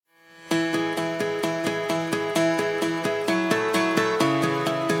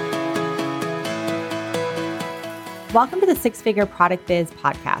Welcome to the Six Figure Product Biz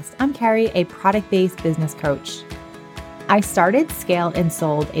podcast. I'm Carrie, a product-based business coach. I started, scaled, and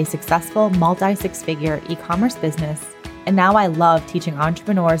sold a successful multi-six-figure e-commerce business, and now I love teaching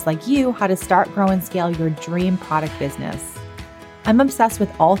entrepreneurs like you how to start, grow, and scale your dream product business. I'm obsessed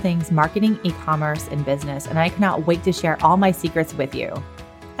with all things marketing, e-commerce, and business, and I cannot wait to share all my secrets with you.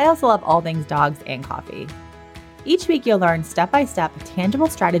 I also love all things dogs and coffee. Each week, you'll learn step-by-step tangible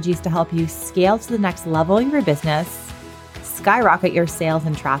strategies to help you scale to the next level of your business, skyrocket your sales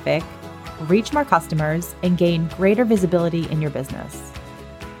and traffic, reach more customers, and gain greater visibility in your business.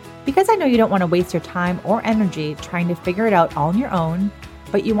 Because I know you don't want to waste your time or energy trying to figure it out all on your own,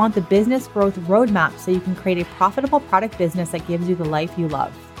 but you want the business growth roadmap so you can create a profitable product business that gives you the life you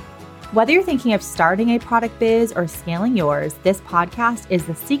love. Whether you're thinking of starting a product biz or scaling yours, this podcast is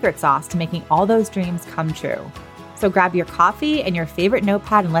the secret sauce to making all those dreams come true. So grab your coffee and your favorite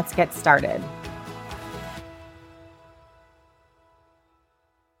notepad and let's get started.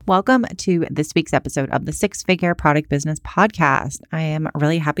 Welcome to this week's episode of the Six Figure Product Business Podcast. I am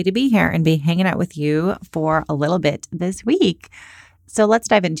really happy to be here and be hanging out with you for a little bit this week. So let's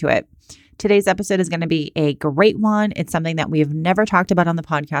dive into it. Today's episode is going to be a great one. It's something that we've never talked about on the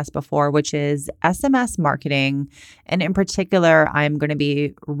podcast before, which is SMS marketing. And in particular, I'm going to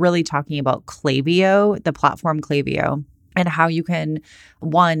be really talking about Klaviyo, the platform Klaviyo, and how you can,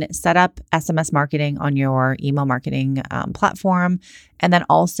 one, set up SMS marketing on your email marketing platform, and then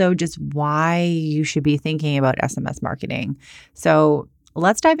also just why you should be thinking about SMS marketing. So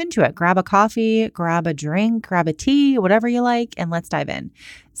let's dive into it. Grab a coffee, grab a drink, grab a tea, whatever you like, and let's dive in.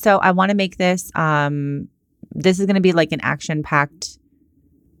 So I want to make this, this is going to be like an action-packed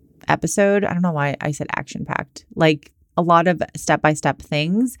episode. I don't know why I said action-packed, like a lot of step-by-step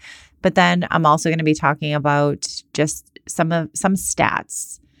things. But then I'm also going to be talking about just some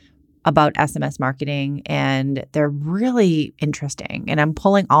stats about SMS marketing, and they're really interesting. And I'm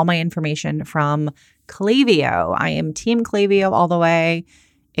pulling all my information from Klaviyo. I am Team Klaviyo all the way.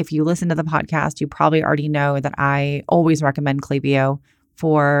 If you listen to the podcast, you probably already know that I always recommend Klaviyo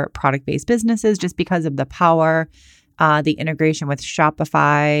for product-based businesses just because of the power, the integration with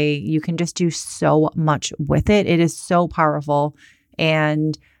Shopify. You can just do so much with it. It is so powerful.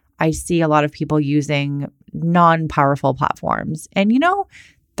 And I see a lot of people using non-powerful platforms. And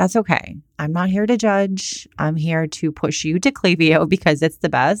that's okay. I'm not here to judge. I'm here to push you to Klaviyo because it's the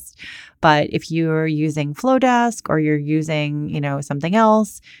best. But if you're using Flowdesk or you're using, something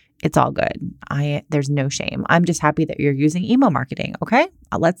else, it's all good. There's no shame. I'm just happy that you're using email marketing. Okay.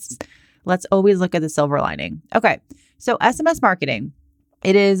 Let's always look at the silver lining. Okay. So SMS marketing,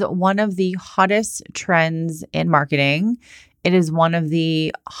 it is one of the hottest trends in marketing. It is one of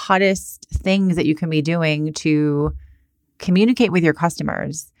the hottest things that you can be doing to communicate with your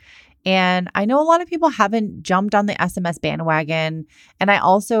customers. And I know a lot of people haven't jumped on the SMS bandwagon. And I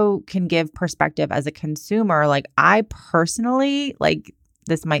also can give perspective as a consumer. Like I personally,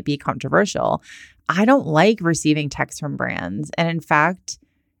 this might be controversial, I don't like receiving texts from brands. And in fact,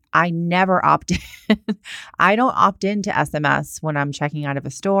 I never opt in. I don't opt into SMS when I'm checking out of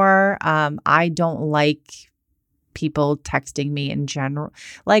a store. I don't like people texting me in general.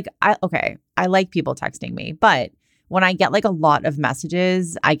 I like people texting me, but when I get a lot of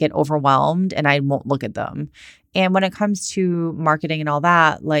messages, I get overwhelmed and I won't look at them. And when it comes to marketing and all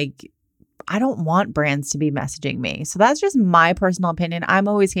that, I don't want brands to be messaging me. So that's just my personal opinion. I'm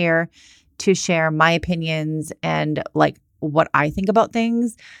always here to share my opinions and what I think about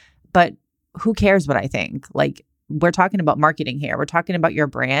things, but who cares what I think? We're talking about marketing here. We're talking about your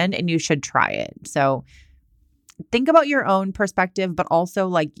brand and you should try it. So think about your own perspective, but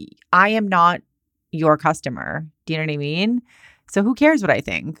also I am not your customer. Do you know what I mean? So who cares what I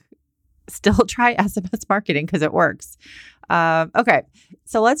think? Still try SMS marketing because it works. Okay.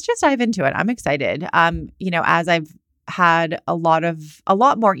 So let's just dive into it. I'm excited. As I've had a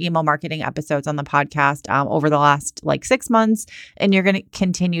lot more email marketing episodes on the podcast over the last 6 months, and you're going to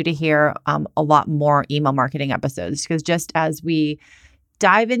continue to hear a lot more email marketing episodes because just as we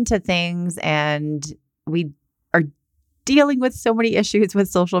dive into things and we are dealing with so many issues with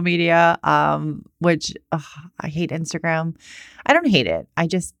social media, which I hate Instagram. I don't hate it.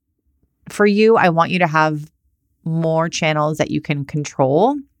 For you, I want you to have more channels that you can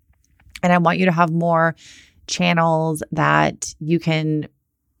control. And I want you to have more channels that you can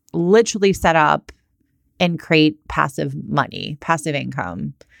literally set up and create passive money, passive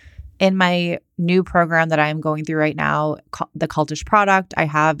income. In my new program that I'm going through right now, the Cultish product, I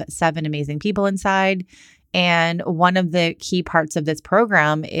have 7 amazing people inside. And one of the key parts of this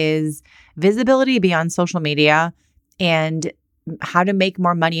program is visibility beyond social media and how to make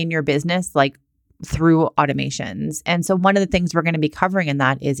more money in your business, through automations. And so one of the things we're going to be covering in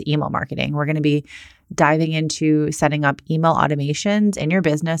that is email marketing. We're going to be diving into setting up email automations in your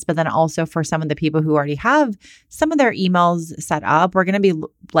business, but then also for some of the people who already have some of their emails set up, we're going to be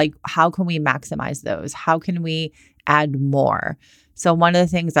like, how can we maximize those? How can we add more? So one of the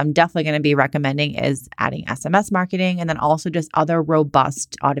things I'm definitely going to be recommending is adding SMS marketing and then also just other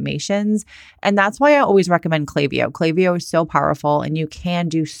robust automations. And that's why I always recommend Klaviyo. Klaviyo is so powerful and you can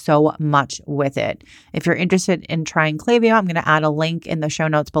do so much with it. If you're interested in trying Klaviyo, I'm going to add a link in the show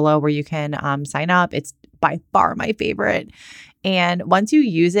notes below where you can sign up. It's by far my favorite. And once you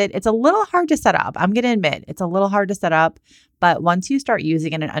use it, it's a little hard to set up. I'm going to admit it's a little hard to set up, but once you start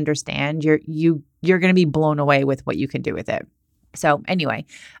using it and understand, you're going to be blown away with what you can do with it. So anyway,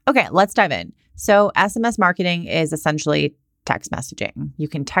 okay, let's dive in. So SMS marketing is essentially text messaging. You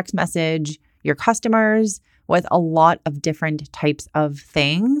can text message your customers with a lot of different types of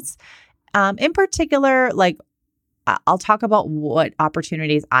things. In particular, like I'll talk about what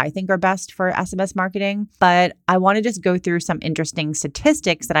opportunities I think are best for SMS marketing, but I want to just go through some interesting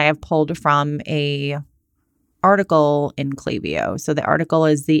statistics that I have pulled from a article in Klaviyo. So the article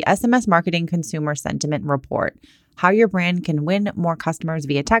is the SMS Marketing Consumer Sentiment Report, how your brand can win more customers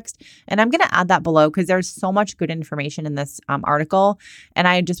via text. And I'm going to add that below because there's so much good information in this article. And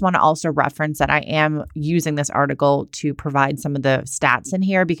I just want to also reference that I am using this article to provide some of the stats in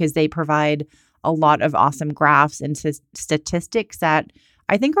here because they provide a lot of awesome graphs and statistics that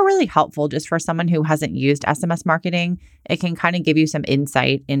I think are really helpful just for someone who hasn't used SMS marketing. It can kind of give you some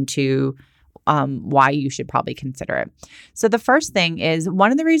insight into why you should probably consider it. So the first thing is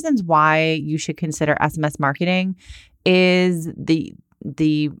one of the reasons why you should consider SMS marketing is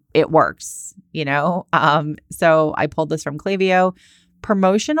it works, you know? So I pulled this from Klaviyo.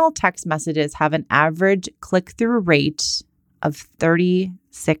 Promotional text messages have an average click-through rate of 36%.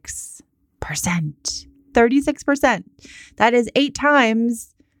 36%. That is 8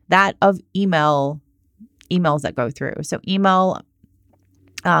 times that of emails that go through. So emails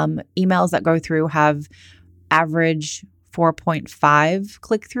that go through have average 4.5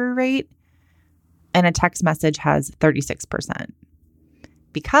 click-through rate, and a text message has 36%.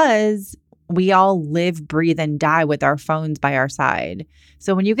 Because we all live, breathe, and die with our phones by our side.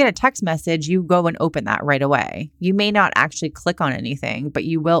 So when you get a text message, you go and open that right away. You may not actually click on anything, but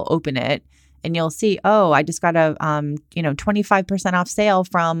you will open it and you'll see, oh, I just got a 25% off sale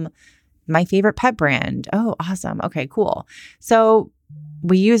from my favorite pet brand. Oh, awesome. Okay, cool. So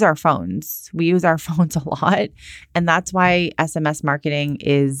we use our phones. We use our phones a lot. And that's why SMS marketing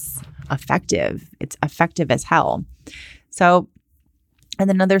is effective. It's effective as hell. So, and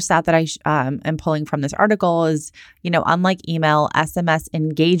another stat that I am pulling from this article is, unlike email, SMS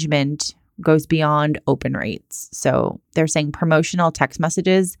engagement goes beyond open rates. So they're saying promotional text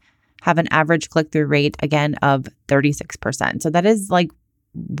messages have an average click-through rate, again, of 36%. So that is like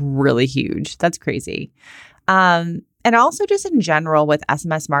really huge. That's crazy. And also just in general with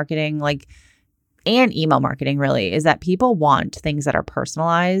SMS marketing, and email marketing really, is that people want things that are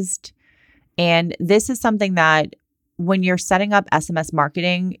personalized. And this is something that when you're setting up SMS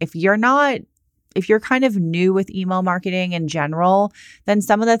marketing, if you're kind of new with email marketing in general, then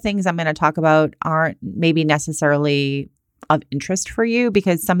some of the things I'm going to talk about aren't maybe necessarily of interest for you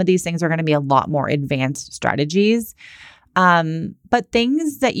because some of these things are going to be a lot more advanced strategies. But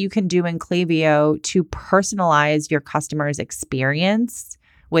things that you can do in Klaviyo to personalize your customer's experience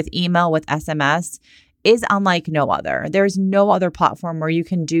with email, with SMS, is unlike no other. There's no other platform where you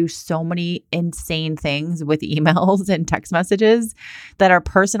can do so many insane things with emails and text messages that are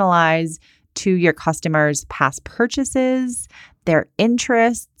personalized to your customers' past purchases, their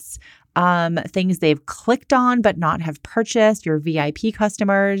interests, things they've clicked on but not have purchased, your VIP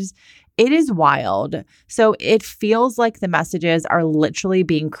customers. It is wild. So it feels like the messages are literally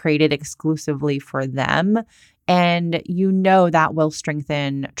being created exclusively for them. And that will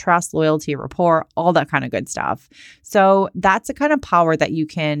strengthen trust, loyalty, rapport, all that kind of good stuff. So that's the kind of power that you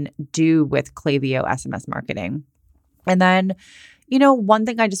can do with Klaviyo SMS marketing. And then, one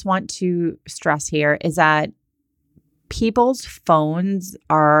thing I just want to stress here is that people's phones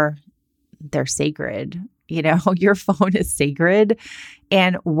they're sacred. Your phone is sacred.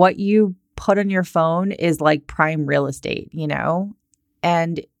 And what you put on your phone is like prime real estate,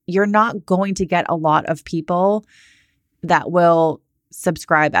 and you're not going to get a lot of people that will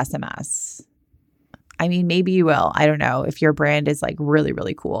subscribe SMS. I mean, maybe you will. I don't know. If your brand is like really,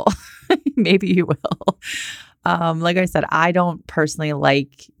 really cool, maybe you will. Like I said, I don't personally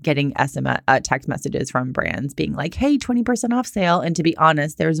like getting SMS text messages from brands being like, hey, 20% off sale. And to be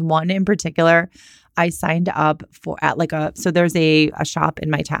honest, there's one in particular I signed up for so there's a shop in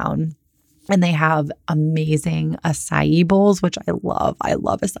my town And they have amazing acai bowls, which I love. I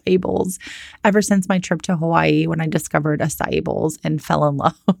love acai bowls. Ever since my trip to Hawaii, when I discovered acai bowls and fell in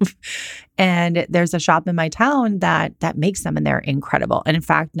love. And there's a shop in my town that makes them, and they're incredible. And in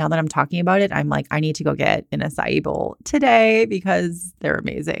fact, now that I'm talking about it, I'm like, I need to go get an acai bowl today because they're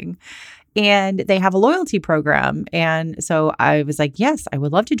amazing. And they have a loyalty program. And so I was like, yes, I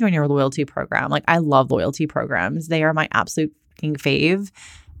would love to join your loyalty program. Like, I love loyalty programs. They are my absolute fucking fave.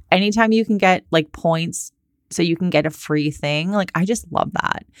 Anytime you can get like points so you can get a free thing, like I just love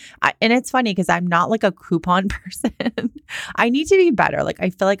that. And it's funny because I'm not like a coupon person. I need to be better. Like I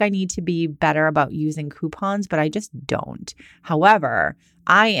feel like I need to be better about using coupons, but I just don't. However,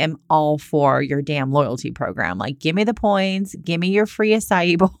 I am all for your damn loyalty program. Like give me the points, give me your free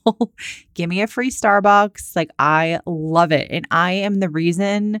acai bowl, give me a free Starbucks. Like I love it. And I am the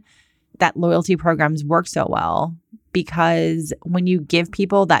reason that loyalty programs work so well. Because when you give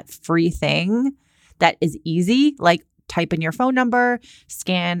people that free thing that is easy, like type in your phone number,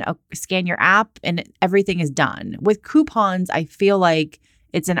 scan your app, and everything is done. With coupons, I feel like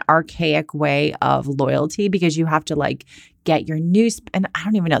it's an archaic way of loyalty because you have to like get your and I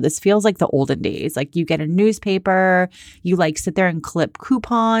don't even know, this feels like the olden days. Like you get a newspaper, you like sit there and clip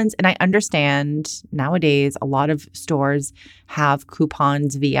coupons. And I understand nowadays a lot of stores have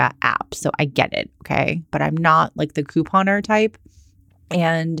coupons via apps. So I get it. Okay. But I'm not like the couponer type.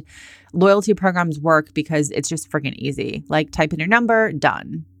 And loyalty programs work because it's just freaking easy. Like type in your number,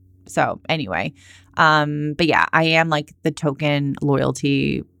 done. So anyway, but yeah, I am like the token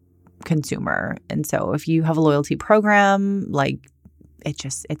loyalty consumer. And so if you have a loyalty program, like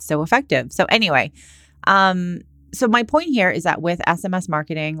it's so effective. So anyway, so my point here is that with SMS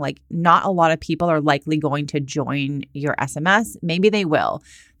marketing, like not a lot of people are likely going to join your SMS. Maybe they will.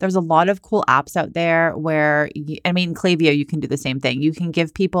 There's a lot of cool apps out there where, Klaviyo, you can do the same thing. You can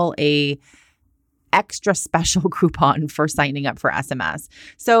give people a extra special coupon for signing up for SMS.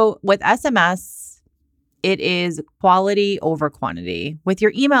 So with SMS, it is quality over quantity. With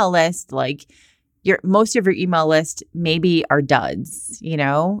your email list, like most of your email list maybe are duds,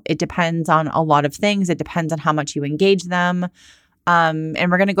 it depends on a lot of things. It depends on how much you engage them.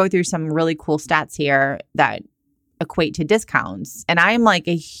 And we're going to go through some really cool stats here that equate to discounts. And I'm like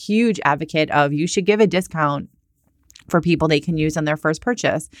a huge advocate of you should give a discount for people they can use on their first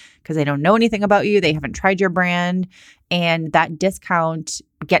purchase because they don't know anything about you. They haven't tried your brand, and that discount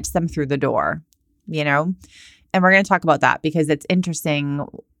gets them through the door, And we're going to talk about that because it's interesting.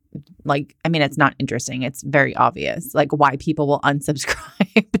 It's not interesting. It's very obvious, like why people will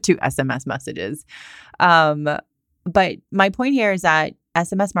unsubscribe to SMS messages. But my point here is that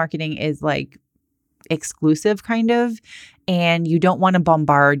SMS marketing is like exclusive kind of, and you don't want to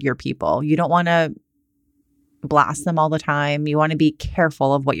bombard your people. You don't want to blast them all the time. You want to be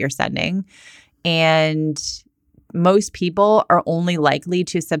careful of what you're sending. And most people are only likely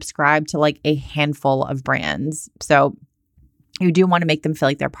to subscribe to like a handful of brands. So you do want to make them feel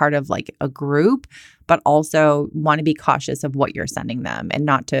like they're part of like a group, but also want to be cautious of what you're sending them and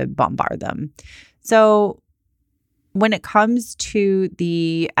not to bombard them. So when it comes to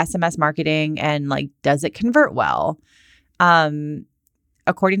the SMS marketing and like, does it convert well?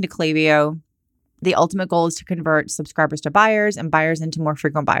 According to Klaviyo, the ultimate goal is to convert subscribers to buyers and buyers into more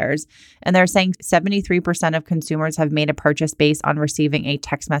frequent buyers. And they're saying 73% of consumers have made a purchase based on receiving a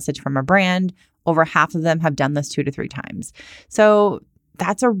text message from a brand. Over half of them have done this 2 to 3 times. So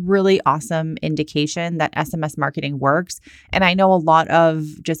that's a really awesome indication that SMS marketing works. And I know a lot of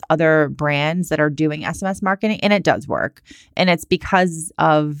just other brands that are doing SMS marketing, and it does work. And it's because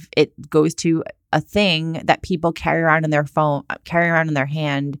of it goes to a thing that people carry around in their phone, carry around in their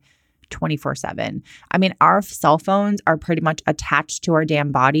hand 24/7. Our cell phones are pretty much attached to our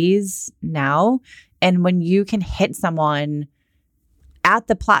damn bodies now. And when you can hit someone at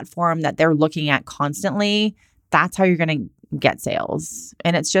the platform that they're looking at constantly, that's how you're going to get sales.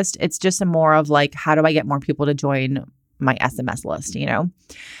 And it's just a more of like, how do I get more people to join my SMS list,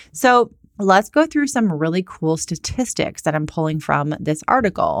 So let's go through some really cool statistics that I'm pulling from this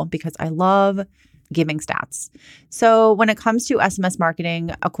article because I love giving stats. So when it comes to SMS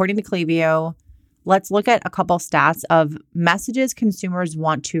marketing, according to Klaviyo, let's look at a couple stats of messages consumers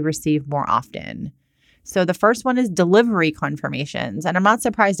want to receive more often. So the first one is delivery confirmations. And I'm not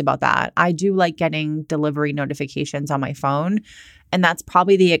surprised about that. I do like getting delivery notifications on my phone. And that's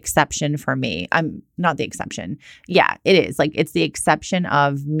probably the exception for me. I'm not the exception. Yeah, it is. Like it's the exception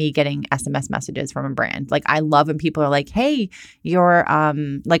of me getting SMS messages from a brand. Like I love when people are like, hey,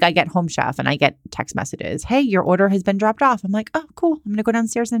 like I get Home Chef and I get text messages. Hey, your order has been dropped off. I'm like, oh, cool. I'm going to go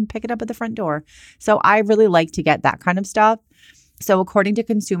downstairs and pick it up at the front door. So I really like to get that kind of stuff. So according to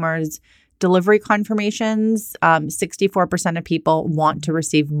consumers, Delivery confirmations, 64% of people want to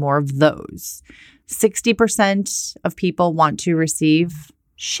receive more of those. 60% of people want to receive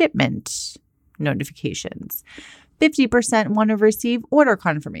shipment notifications. 50% want to receive order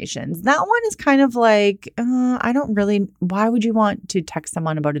confirmations. That one is kind of like, why would you want to text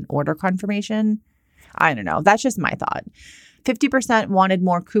someone about an order confirmation? I don't know. That's just my thought. 50% wanted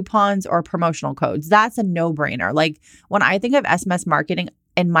more coupons or promotional codes. That's a no-brainer. Like when I think of SMS marketing,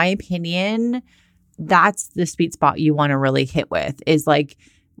 in my opinion, that's the sweet spot you want to really hit with, is like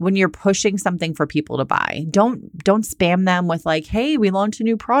when you're pushing something for people to buy. Don't spam them with like, hey, we launched a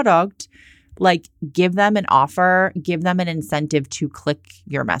new product. Like give them an offer, give them an incentive to click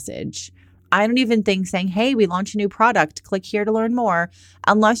your message. I don't even think saying, hey, we launched a new product, click here to learn more.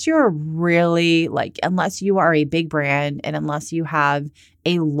 Unless you are a big brand and unless you have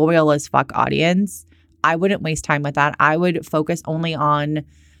a loyal as fuck audience, I wouldn't waste time with that. I would focus only on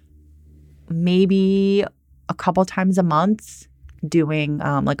maybe a couple times a month doing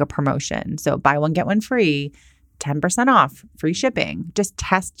like a promotion. So buy one, get one free, 10% off, free shipping. Just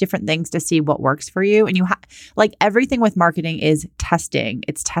test different things to see what works for you. And like everything with marketing is testing.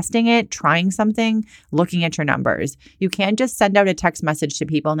 It's testing it, trying something, looking at your numbers. You can't just send out a text message to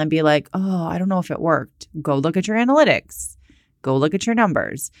people and then be like, oh, I don't know if it worked. Go look at your analytics. Go look at your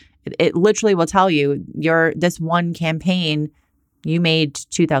numbers. It literally will tell you this one campaign, you made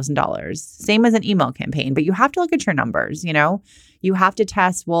 $2,000. Same as an email campaign, but you have to look at your numbers, You have to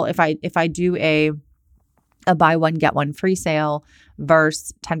test, well, if I do a buy one, get one free sale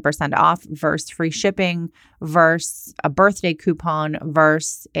versus 10% off versus free shipping versus a birthday coupon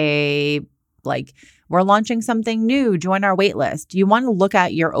versus we're launching something new, join our wait list. You want to look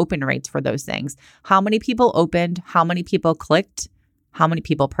at your open rates for those things. How many people opened? How many people clicked? How many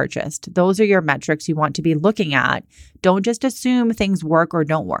people purchased? Those are your metrics you want to be looking at. Don't just assume things work or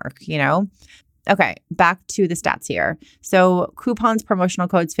don't work, Okay, back to the stats here. So coupons, promotional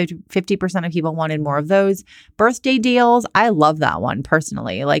codes, 50% of people wanted more of those. Birthday deals, I love that one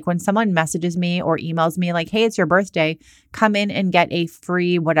personally. Like when someone messages me or emails me like, hey, it's your birthday, come in and get a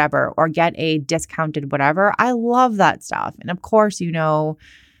free whatever or get a discounted whatever. I love that stuff. And of course,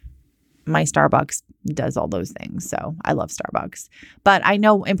 my Starbucks does all those things. So I love Starbucks. But I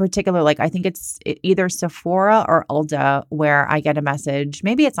know in particular, I think it's either Sephora or Ulta where I get a message.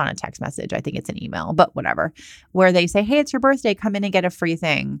 Maybe it's not a text message. I think it's an email, but whatever, where they say, hey, it's your birthday. Come in and get a free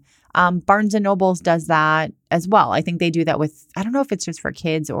thing. Barnes & Nobles does that as well. I think they do that I don't know if it's just for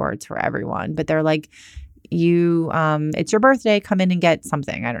kids or it's for everyone, but they're like, it's your birthday. Come in and get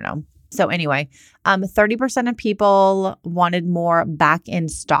something. I don't know. So anyway, 30% of people wanted more back in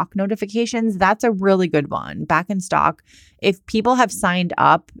stock notifications. That's a really good one. Back in stock. If people have signed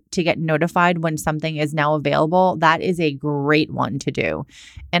up to get notified when something is now available, that is a great one to do.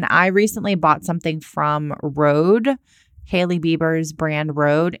 And I recently bought something from Rode, Hailey Bieber's brand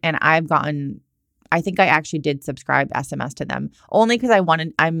Rode, and I think I actually did subscribe SMS to them only because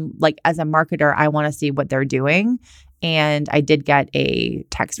I'm like, as a marketer, I want to see what they're doing. And I did get a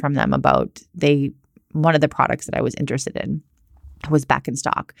text from them about one of the products that I was interested in was back in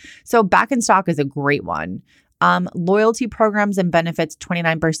stock. So back in stock is a great one. Loyalty programs and benefits,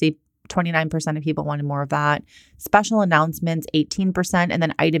 29% of people wanted more of that. Special announcements, 18%, and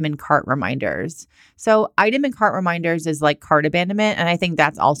then item and cart reminders. So item and cart reminders is like cart abandonment, and I think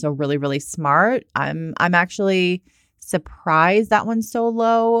that's also really, really smart. I'm actually surprised that one's so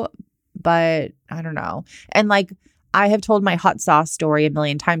low, but I don't know. And I have told my hot sauce story a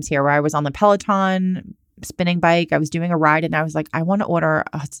million times here where I was on the Peloton spinning bike. I was doing a ride and I was like, I want to order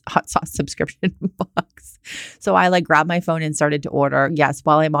a hot sauce subscription box. So I grabbed my phone and started to order. Yes,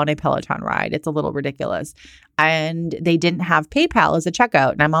 while I'm on a Peloton ride. It's a little ridiculous. And they didn't have PayPal as a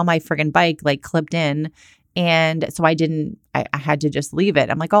checkout. And I'm on my friggin' bike, clipped in. And so I had to just leave it.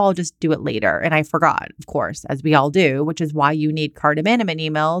 I'm like, oh, I'll just do it later. And I forgot, of course, as we all do, which is why you need cart abandonment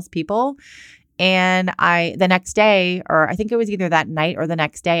emails, people. And the next day, or I think it was either that night or the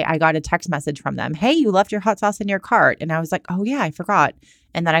next day, I got a text message from them. Hey, you left your hot sauce in your cart. And I was like, oh yeah, I forgot.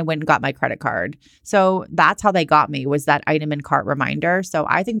 And then I went and got my credit card. So that's how they got me, was that item and cart reminder. So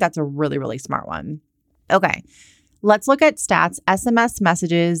I think that's a really, really smart one. Okay. Let's look at stats, SMS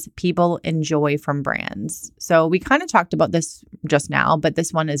messages people enjoy from brands. So we kind of talked about this just now, but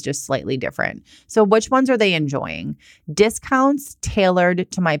this one is just slightly different. So which ones are they enjoying? Discounts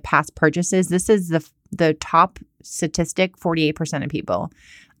tailored to my past purchases. This is the top statistic, 48% of people.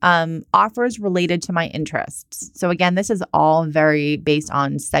 Offers related to my interests. So again, this is all very based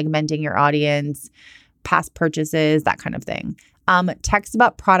on segmenting your audience, past purchases, that kind of thing. Text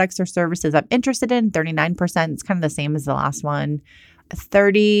about products or services I'm interested in, 39%. It's kind of the same as the last one.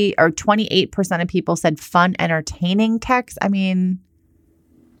 30 or 28% of people said fun, entertaining text. I mean,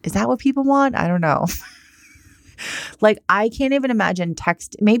 is that what people want? I don't know. Like, I can't even imagine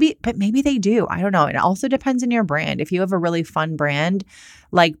text, but maybe they do. I don't know. It also depends on your brand. If you have a really fun brand,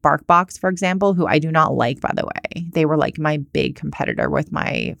 like BarkBox, for example, who I do not like, by the way. They were like my big competitor with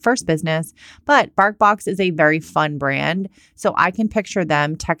my first business. But BarkBox is a very fun brand. So I can picture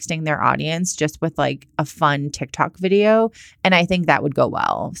them texting their audience just with like a fun TikTok video. And I think that would go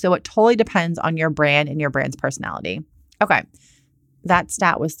well. So it totally depends on your brand and your brand's personality. Okay. That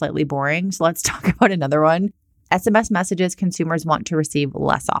stat was slightly boring. So let's talk about another one. SMS messages consumers want to receive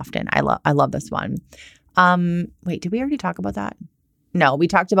less often. I love this one. Wait, did we already talk about that? No, we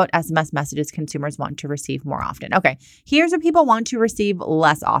talked about SMS messages consumers want to receive more often. Okay, here's what people want to receive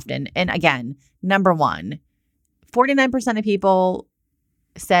less often. And again, number one, 49% of people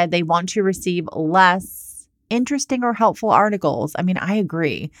said they want to receive less interesting or helpful articles. I mean, I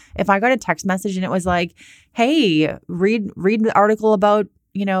agree. If I got a text message and it was like, hey, read the article about,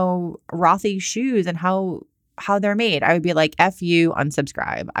 Rothy's shoes and how they're made, I would be like, F you,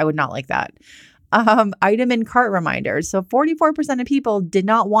 unsubscribe. I would not like that. Item and cart reminders. So 44% of people did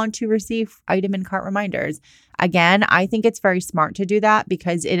not want to receive item and cart reminders. Again, I think it's very smart to do that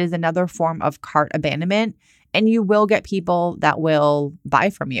because it is another form of cart abandonment and you will get people that will buy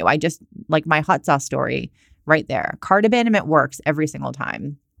from you. I just like my hot sauce story right there. Cart abandonment works every single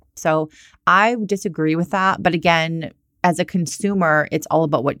time. So I disagree with that. But again, as a consumer, it's all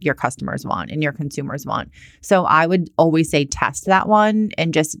about what your customers want and your consumers want. So I would always say test that one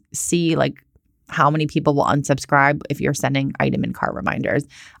and just see like how many people will unsubscribe if you're sending item and cart reminders.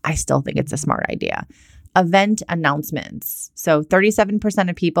 I still think it's a smart idea. Event announcements. So 37%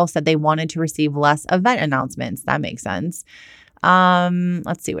 of people said they wanted to receive less event announcements. That makes sense.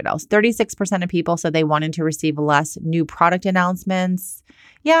 Let's see what else. 36% of people said they wanted to receive less new product announcements.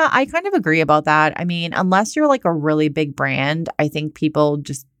 Yeah, I kind of agree about that. I mean, unless you're like a really big brand, I think people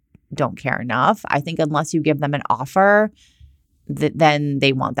just don't care enough. I think unless you give them an offer, then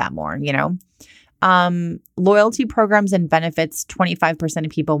they want that more, Loyalty programs and benefits, 25% of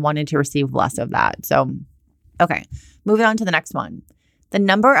people wanted to receive less of that. So, okay, moving on to the next one. The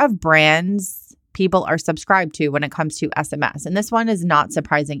number of brands people are subscribed to when it comes to SMS. And this one is not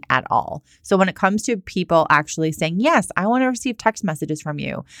surprising at all. So when it comes to people actually saying, yes, I want to receive text messages from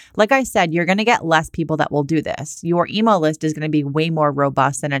you. Like I said, you're going to get less people that will do this. Your email list is going to be way more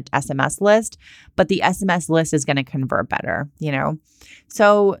robust than an SMS list, but the SMS list is going to convert better,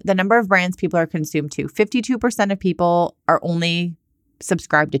 So the number of brands people are consumed to, 52% of people are only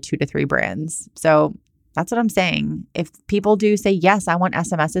subscribed to 2 to 3 brands. So that's what I'm saying. If people do say, yes, I want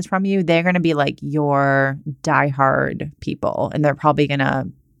SMSs from you, they're going to be like your diehard people, and they're probably going to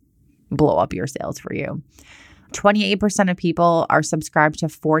blow up your sales for you. 28% of people are subscribed to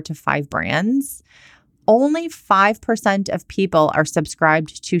 4 to 5 brands. Only 5% of people are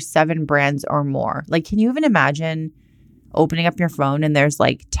subscribed to 7 brands or more. Like, can you even imagine opening up your phone and there's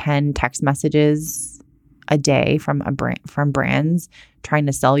like 10 text messages a day from brands trying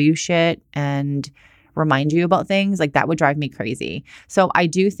to sell you shit and remind you about things? Like, that would drive me crazy. So I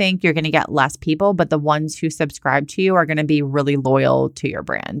do think you're going to get less people, but the ones who subscribe to you are going to be really loyal to your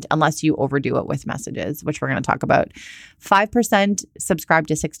brand unless you overdo it with messages, which we're going to talk about. 5% subscribe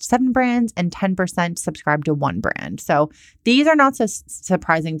to 6 to 7 brands and 10% subscribe to 1 brand. So these are not so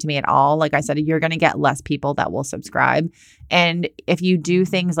surprising to me at all. Like I said, you're going to get less people that will subscribe. And if you do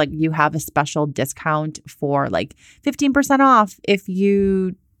things like you have a special discount for like 15% off if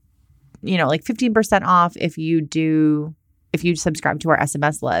you like 15% off if you subscribe to our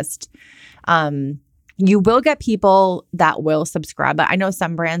SMS list, you will get people that will subscribe. But I know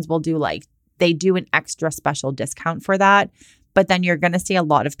some brands will they do an extra special discount for that. But then you're going to see a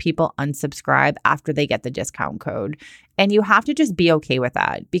lot of people unsubscribe after they get the discount code. And you have to just be okay with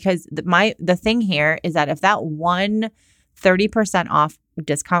that, because the thing here is that if that one 30% off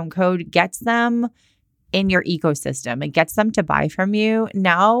discount code gets them in your ecosystem, it gets them to buy from you.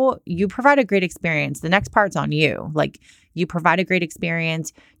 Now you provide a great experience. The next part's on you. Like, you provide a great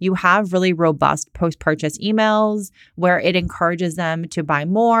experience. You have really robust post-purchase emails where it encourages them to buy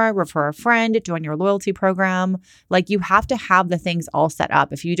more, refer a friend, join your loyalty program. Like, you have to have the things all set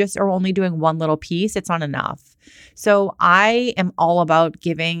up. If you just are only doing one little piece, it's not enough. So I am all about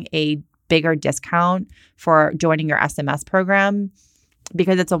giving a bigger discount for joining your SMS program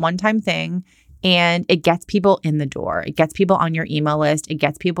because it's a one-time thing. And it gets people in the door. It gets people on your email list. It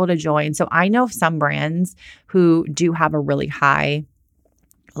gets people to join. So I know some brands who do have a really high,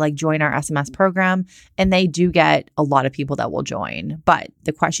 join our SMS program, and they do get a lot of people that will join. But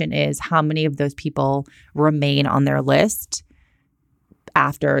the question is, how many of those people remain on their list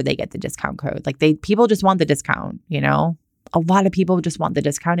after they get the discount code. Like people just want the discount, A lot of people just want the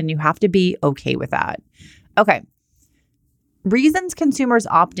discount, and you have to be okay with that. Okay. Reasons consumers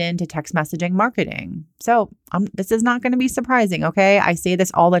opt in to text messaging marketing. So this is not going to be surprising, okay? I say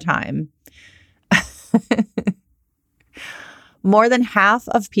this all the time. More than half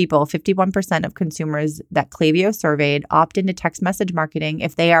of people, 51% of consumers that Klaviyo surveyed, opt into text message marketing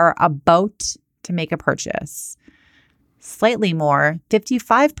if they are about to make a purchase. Slightly more,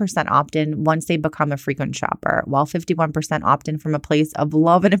 55% opt in once they become a frequent shopper, while 51% opt in from a place of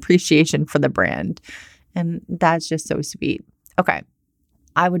love and appreciation for the brand. And that's just so sweet. Okay.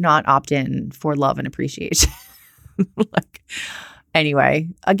 I would not opt in for love and appreciation. Anyway,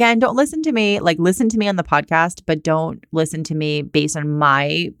 again, don't listen to me. Listen to me on the podcast, but don't listen to me based on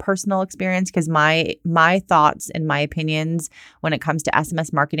my personal experience, because my thoughts and my opinions when it comes to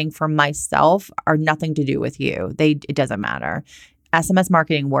SMS marketing for myself are nothing to do with you. It doesn't matter. SMS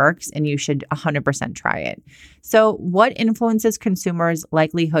marketing works, and you should 100% try it. So what influences consumers'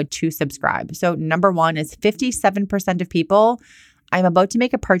 likelihood to subscribe? So number one is 57% of people, I'm about to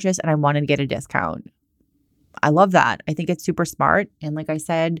make a purchase and I want to get a discount. I love that. I think it's super smart. And like I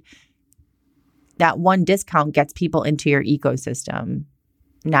said, that one discount gets people into your ecosystem.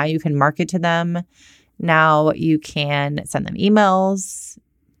 Now you can market to them. Now you can send them emails.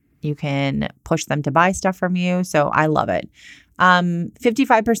 You can push them to buy stuff from you. So I love it.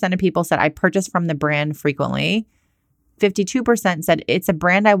 55% of people said I purchase from the brand frequently. 52% said it's a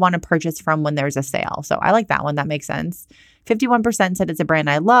brand I want to purchase from when there's a sale. So I like that one. That makes sense. 51% said it's a brand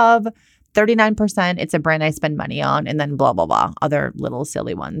I love. 39%, it's a brand I spend money on, and then blah, blah, blah, other little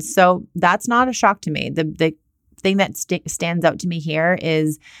silly ones. So that's not a shock to me. The thing that stands out to me here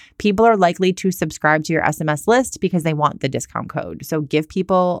is people are likely to subscribe to your SMS list because they want the discount code. So give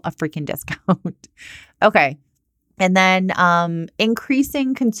people a freaking discount. Okay. And then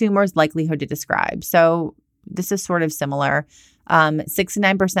increasing consumers' likelihood to subscribe. So this is sort of similar.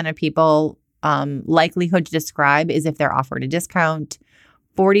 69% of people likelihood to subscribe is if they're offered a discount.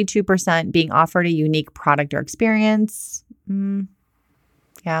 42% being offered a unique product or experience.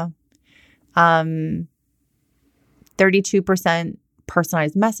 Yeah. 32%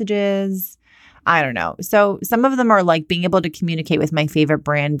 personalized messages. I don't know. So some of them are like being able to communicate with my favorite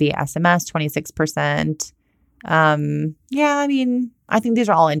brand via SMS, 26%. Yeah, I mean, I think these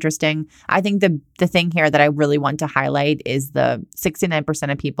are all interesting. I think the thing here that I really want to highlight is the 69%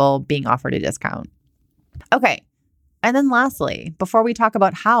 of people being offered a discount. Okay. And then lastly, before we talk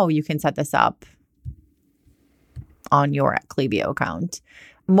about how you can set this up on your Klaviyo account,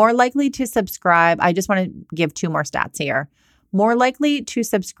 more likely to subscribe. I just want to give two more stats here. More likely to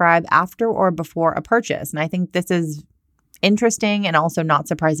subscribe after or before a purchase. And I think this is interesting and also not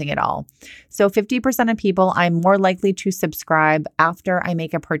surprising at all. So 50% of people, I'm more likely to subscribe after I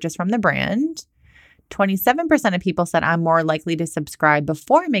make a purchase from the brand. 27% of people said I'm more likely to subscribe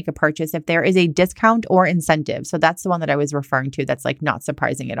before I make a purchase if there is a discount or incentive. So that's the one that I was referring to. That's like not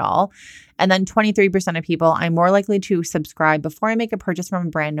surprising at all. And then 23% of people, I'm more likely to subscribe before I make a purchase from a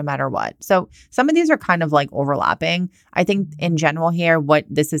brand no matter what. So some of these are kind of like overlapping. I think in general here, what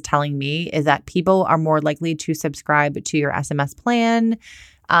this is telling me is that people are more likely to subscribe to your SMS plan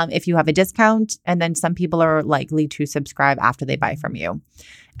if you have a discount. And then some people are likely to subscribe after they buy from you.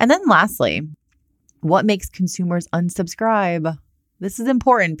 And then lastly, what makes consumers unsubscribe? This is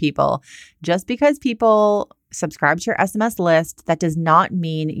important, people. Just because people subscribe to your SMS list, that does not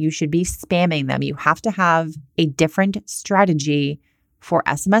mean you should be spamming them. You have to have a different strategy for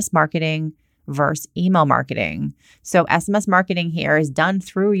SMS marketing versus email marketing. So SMS marketing here is done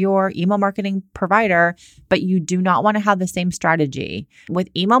through your email marketing provider, but you do not want to have the same strategy. With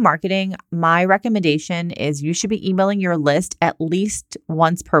email marketing, my recommendation is you should be emailing your list at least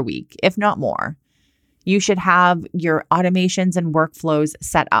once per week, if not more. You should have your automations and workflows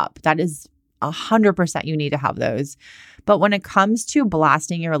set up. That is 100% you need to have those. But when it comes to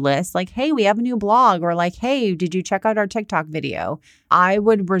blasting your list, like, hey, we have a new blog, or like, hey, did you check out our TikTok video? I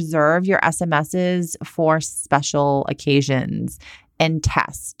would reserve your SMSs for special occasions and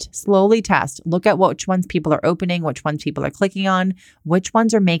slowly test. Look at which ones people are opening, which ones people are clicking on, which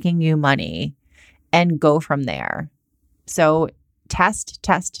ones are making you money, and go from there. So test.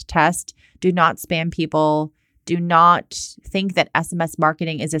 Do not spam people. Do not think that SMS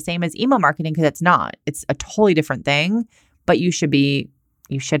marketing is the same as email marketing, because it's not. It's a totally different thing, but you should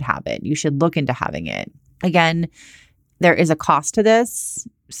have it. You should look into having it. Again, there is a cost to this.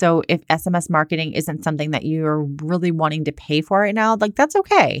 So if SMS marketing isn't something that you're really wanting to pay for right now, like that's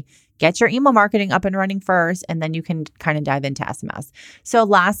okay. Get your email marketing up and running first, and then you can kind of dive into SMS. So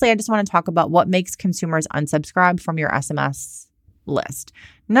lastly, I just want to talk about what makes consumers unsubscribe from your SMS list.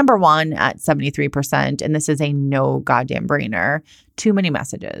 Number one at 73%, and this is a no goddamn brainer, too many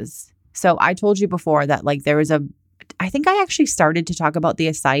messages. So I told you before that like I think I actually started to talk about the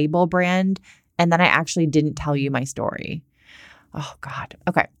acai bowl brand, and then I actually didn't tell you my story. Oh God.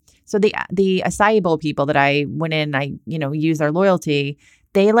 Okay. So the acai bowl people that I went in, I use their loyalty.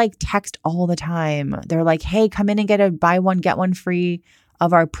 They like text all the time. They're like, hey, come in and get a buy one, get one free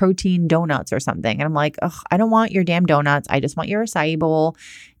of our protein donuts or something. And I'm like, ugh, I don't want your damn donuts. I just want your acai bowl.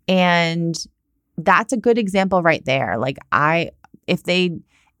 And that's a good example right there. Like if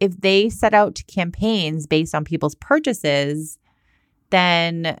they set out campaigns based on people's purchases,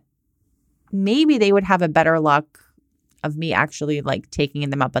 then maybe they would have a better luck of me actually like taking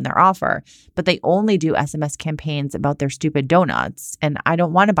them up on their offer. But they only do SMS campaigns about their stupid donuts. And I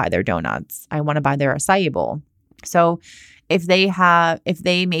don't want to buy their donuts. I want to buy their acai bowl. So if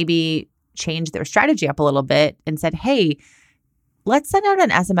they maybe change their strategy up a little bit and said, hey, let's send out an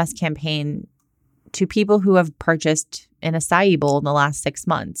SMS campaign to people who have purchased an acai bowl in the last 6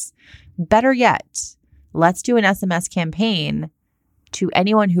 months. Better yet, let's do an SMS campaign to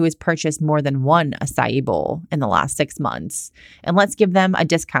anyone who has purchased more than one acai bowl in the last 6 months. And let's give them a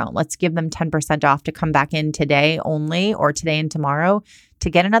discount. Let's give them 10% off to come back in today only, or today and tomorrow, to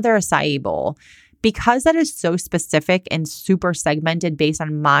get another acai bowl. Because that is so specific and super segmented based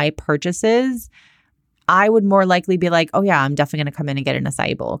on my purchases, I would more likely be like, oh yeah, I'm definitely going to come in and get an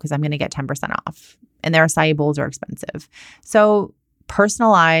acai bowl because I'm going to get 10% off. And their acai bowls are expensive. So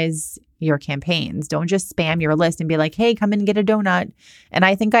personalize your campaigns. Don't just spam your list and be like, hey, come in and get a donut. And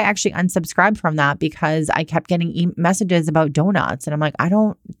I think I actually unsubscribed from that because I kept getting messages about donuts. And I'm like,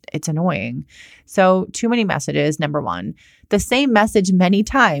 it's annoying. So too many messages, number one. The same message many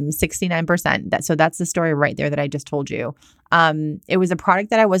times, 69%. So that's the story right there that I just told you. It was a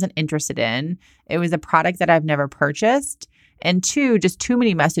product that I wasn't interested in. It was a product that I've never purchased. And two, just too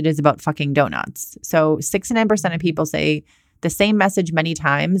many messages about fucking donuts. So 69% of people say the same message many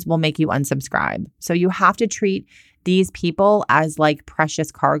times will make you unsubscribe. So you have to treat these people as like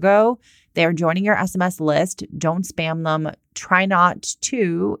precious cargo. They're joining your SMS list. Don't spam them. Try not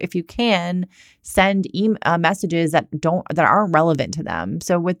to, if you can, send messages that aren't relevant to them.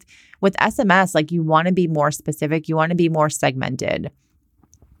 So with SMS, like you want to be more specific. You want to be more segmented.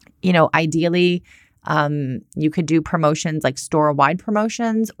 Ideally, you could do promotions like store-wide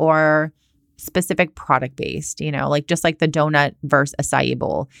promotions or specific product based, like just like the donut versus acai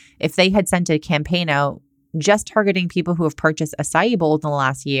bowl. If they had sent a campaign out just targeting people who have purchased acai bowls in the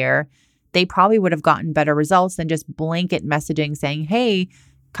last year, they probably would have gotten better results than just blanket messaging saying, hey,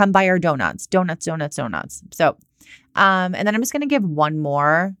 come buy our donuts. So, and then I'm just going to give one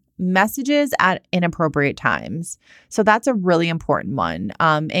more: messages at inappropriate times. So that's a really important one.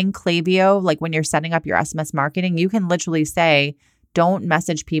 In Klaviyo, like when you're setting up your SMS marketing, you can literally say, don't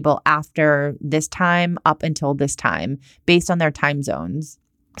message people after this time up until this time based on their time zones.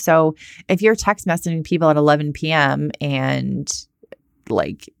 So if you're text messaging people at 11 p.m. and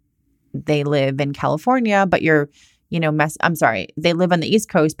like they live in California, but you're, they live on the East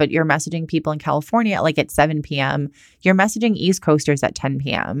Coast, but you're messaging people in California like at 7 p.m., you're messaging East Coasters at 10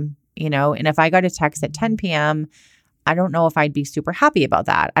 p.m., and if I got a text at 10 p.m., I don't know if I'd be super happy about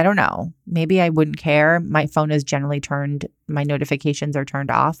that. I don't know. Maybe I wouldn't care. My phone is generally my notifications are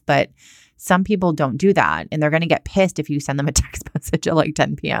turned off, but some people don't do that. And they're going to get pissed if you send them a text message at like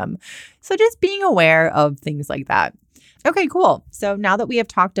 10 p.m. So just being aware of things like that. Okay, cool. So now that we have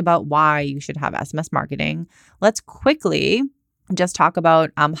talked about why you should have SMS marketing, let's quickly just talk about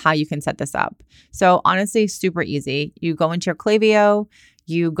how you can set this up. So honestly, super easy. You go into your Klaviyo,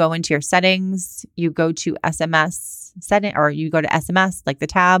 you go into your settings, you go to SMS setting, or you go to SMS, like the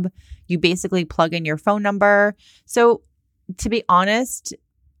tab, you basically plug in your phone number. So to be honest,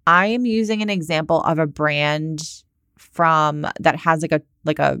 I am using an example of a brand that has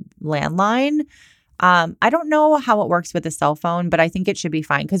like a landline. I don't know how it works with a cell phone, but I think it should be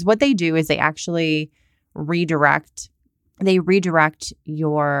fine because what they do is they actually redirect they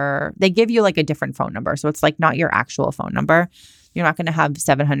give you like a different phone number. So it's like not your actual phone number. You're not going to have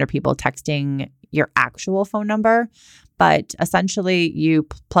 700 people texting your actual phone number, but essentially you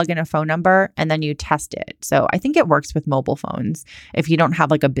plug in a phone number and then you test it. So I think it works with mobile phones if you don't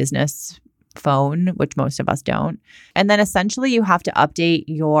have like a business phone, which most of us don't. And then essentially you have to update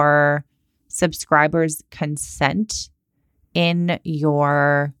your subscribers' consent in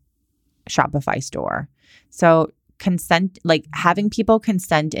your Shopify store. So consent, like having people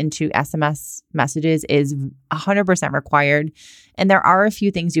consent into SMS messages is 100% required. And there are a few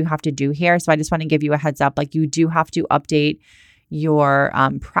things you have to do here. So I just want to give you a heads up. Like you do have to update your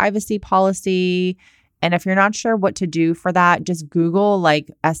privacy policy And if you're not sure what to do for that, just Google like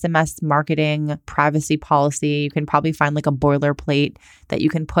SMS marketing privacy policy. You can probably find like a boilerplate that you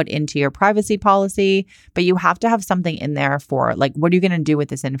can put into your privacy policy, but you have to have something in there for like, what are you going to do with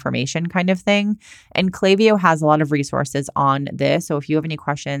this information kind of thing? And Klaviyo has a lot of resources on this. So if you have any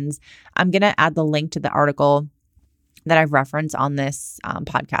questions, I'm going to add the link to the article that I've referenced on this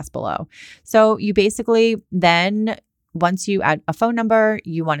podcast below. So you basically then, once you add a phone number,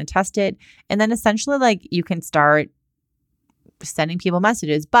 you want to test it. And then essentially like you can start sending people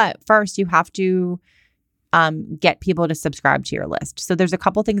messages. But first you have to get people to subscribe to your list. So there's a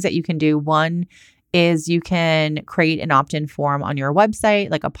couple things that you can do. One is you can create an opt-in form on your website,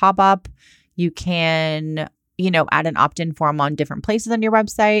 like a pop-up. You can, add an opt-in form on different places on your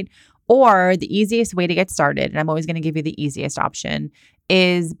website. Or the easiest way to get started, and I'm always going to give you the easiest option,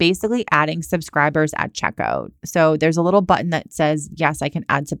 is basically adding subscribers at checkout. So there's a little button that says, yes, I can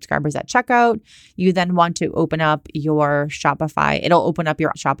add subscribers at checkout. You then want to open up your Shopify. It'll open up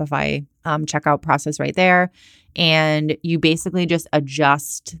your Shopify checkout process right there. And you basically just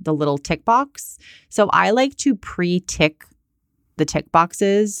adjust the little tick box. So I like to pre-tick the tick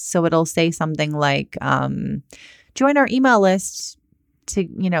boxes. So it'll say something like, join our email list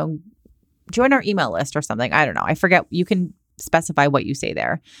to, join our email list or something. I don't know. I forget. You can specify what you say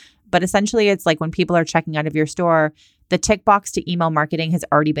there. But essentially, it's like when people are checking out of your store, the tick box to email marketing has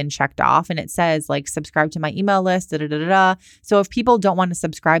already been checked off. And it says like, subscribe to my email list, da, da, da, da, da. So if people don't want to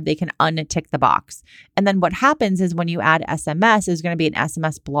subscribe, they can untick the box. And then what happens is when you add SMS, there's going to be an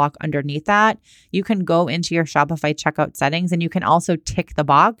SMS block underneath that. You can go into your Shopify checkout settings and you can also tick the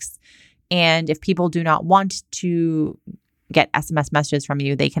box. And if people do not want to get SMS messages from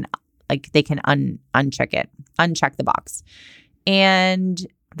you, they can uncheck the box. And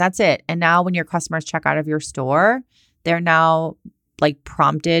that's it. And now when your customers check out of your store, they're now like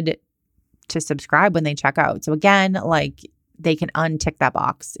prompted to subscribe when they check out. So again, like they can untick that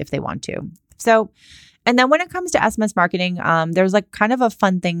box if they want to. So, and then when it comes to SMS marketing, there's like kind of a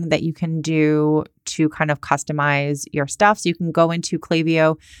fun thing that you can do to kind of customize your stuff. So you can go into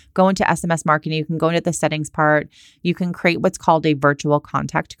Klaviyo, go into SMS marketing, you can go into the settings part, you can create what's called a virtual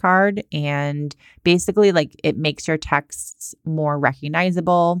contact card. And basically like it makes your texts more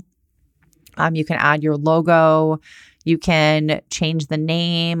recognizable. You can add your logo, you can change the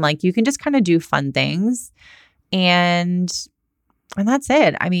name, like you can just kind of do fun things. And that's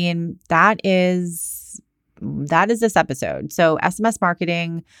it. I mean, that is this episode. So SMS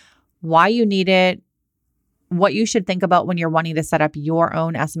marketing, why you need it, what you should think about when you're wanting to set up your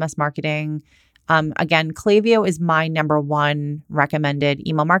own SMS marketing. Again, Klaviyo is my number one recommended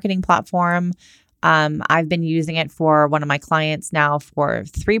email marketing platform. I've been using it for one of my clients now for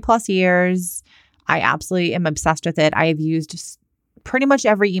 3+ years. I absolutely am obsessed with it. I have used pretty much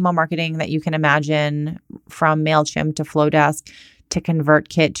every email marketing that you can imagine, from MailChimp to Flowdesk to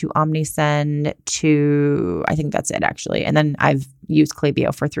ConvertKit to OmniSend to, I think that's it actually. And then I've used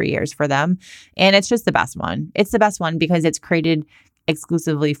Klaviyo for 3 years for them. And it's just the best one. It's the best one because it's created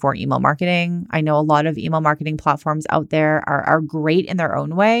exclusively for email marketing. I know a lot of email marketing platforms out there are great in their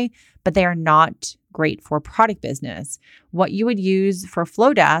own way, but they are not great for product business. What you would use for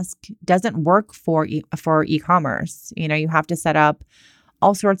Flowdesk doesn't work for e-commerce. You have to set up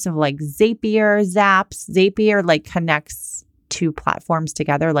all sorts of like Zapier like connects two platforms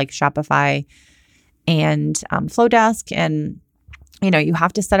together like Shopify and Flowdesk. And, you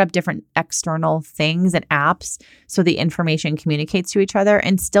have to set up different external things and apps so the information communicates to each other.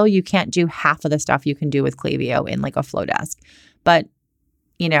 And still you can't do half of the stuff you can do with Klaviyo in like a Flowdesk. But,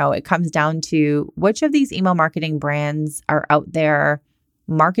 it comes down to which of these email marketing brands are out there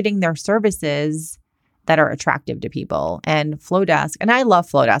marketing their services that are attractive to people. And Flowdesk, and I love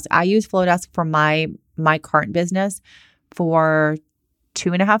Flowdesk. I use Flowdesk for my current business for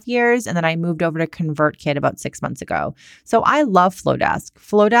 2.5 years. And then I moved over to ConvertKit about 6 months ago. So I love Flowdesk.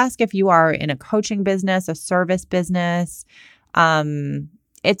 Flowdesk, if you are in a coaching business, a service business,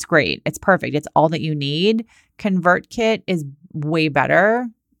 it's great. It's perfect. It's all that you need. ConvertKit is way better.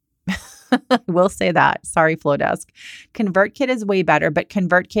 I will say that. Sorry, Flowdesk. ConvertKit is way better, but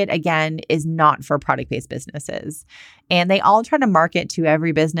ConvertKit, again, is not for product-based businesses. And they all try to market to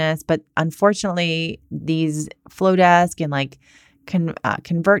every business, but unfortunately, these Flowdesk and like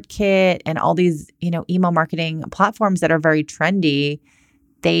ConvertKit and all these, email marketing platforms that are very trendy,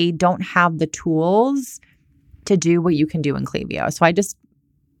 they don't have the tools to do what you can do in Klaviyo. So I just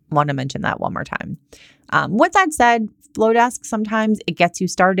want to mention that one more time. With that said, Flowdesk, sometimes it gets you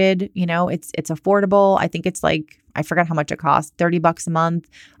started, it's affordable. I think it's like I forgot how much it costs, $30 a month,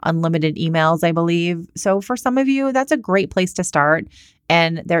 unlimited emails, I believe. So for some of you, that's a great place to start.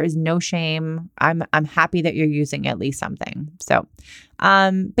 And there is no shame. I'm happy that you're using at least something. So,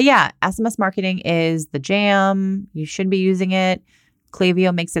 but yeah, SMS marketing is the jam. You should be using it.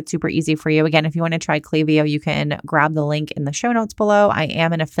 Klaviyo makes it super easy for you. Again, if you want to try Klaviyo, you can grab the link in the show notes below. I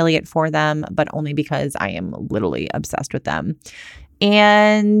am an affiliate for them, but only because I am literally obsessed with them.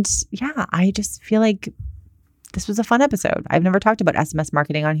 And yeah, I just feel like this was a fun episode. I've never talked about SMS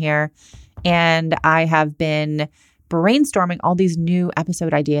marketing on here, and I have been brainstorming all these new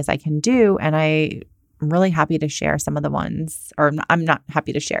episode ideas I can do, and I'm really happy to share some of the ones, or I'm not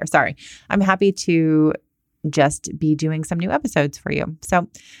happy to share, sorry. I'm happy to just be doing some new episodes for you. So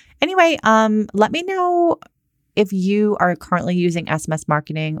anyway, let me know if you are currently using SMS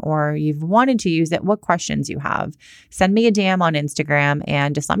marketing or you've wanted to use it, what questions you have. Send me a DM on Instagram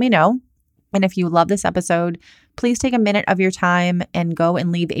and just let me know. And if you love this episode, please take a minute of your time and go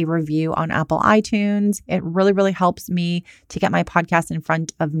and leave a review on Apple iTunes. It really, really helps me to get my podcast in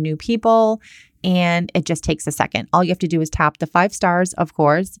front of new people. And it just takes a second. All you have to do is tap the 5 stars, of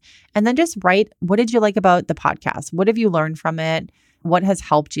course, and then just write, what did you like about the podcast? What have you learned from it? What has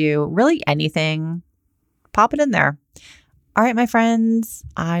helped you? Really anything. Pop it in there. All right, my friends,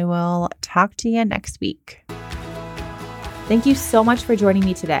 I will talk to you next week. Thank you so much for joining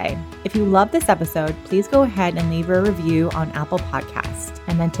me today. If you love this episode, please go ahead and leave a review on Apple Podcasts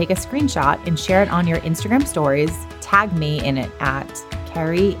and then take a screenshot and share it on your Instagram stories. Tag me in it at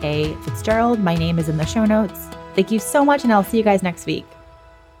Carrie A. Fitzgerald. My name is in the show notes. Thank you so much, and I'll see you guys next week.